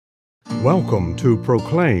Welcome to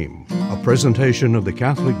Proclaim, a presentation of the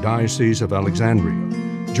Catholic Diocese of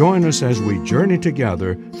Alexandria. Join us as we journey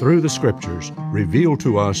together through the Scriptures revealed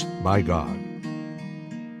to us by God.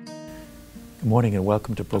 Good morning and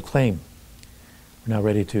welcome to Proclaim. We're now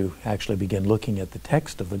ready to actually begin looking at the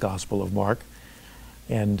text of the Gospel of Mark,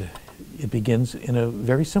 and it begins in a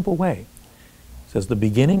very simple way. It says, the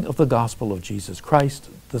beginning of the Gospel of Jesus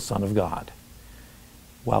Christ, the Son of God.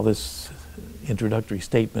 While this introductory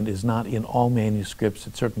statement is not in all manuscripts,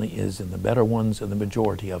 it certainly is in the better ones and the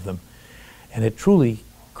majority of them. And it truly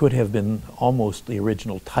could have been almost the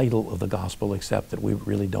original title of the Gospel, except that we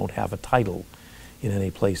really don't have a title in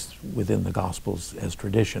any place within the Gospels as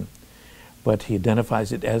tradition. But he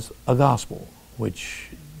identifies it as a Gospel,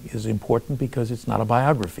 which is important because it's not a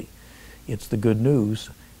biography. It's the good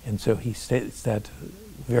news. And so he states that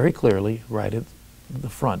very clearly right at the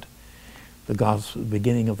front. The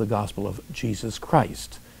beginning of the Gospel of Jesus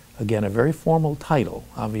Christ. Again, a very formal title.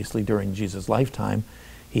 Obviously, during Jesus' lifetime,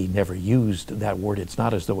 he never used that word. It's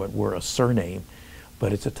not as though it were a surname,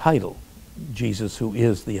 but it's a title. Jesus, who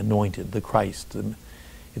is the anointed, the Christ. And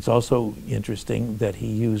it's also interesting that he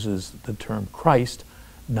uses the term Christ,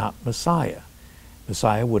 not Messiah.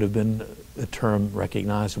 Messiah would have been a term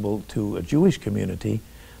recognizable to a Jewish community.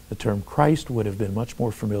 The term Christ would have been much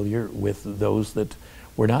more familiar with those that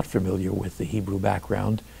were not familiar with the Hebrew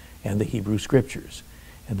background and the Hebrew scriptures.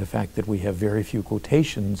 And the fact that we have very few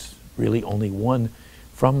quotations, really only one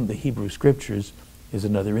from the Hebrew scriptures, is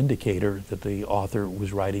another indicator that the author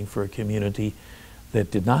was writing for a community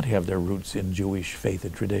that did not have their roots in Jewish faith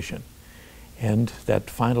and tradition. And that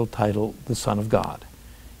final title, the Son of God.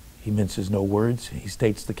 He minces no words. He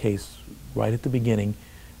states the case right at the beginning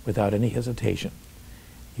without any hesitation.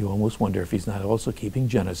 You almost wonder if he's not also keeping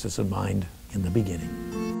Genesis in mind in the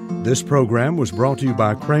beginning. This program was brought to you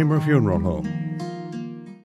by Kramer Funeral Home.